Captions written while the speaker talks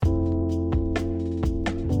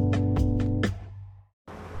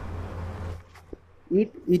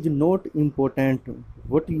It is not important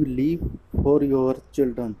what you leave for your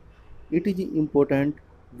children. It is important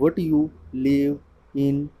what you leave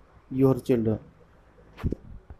in your children.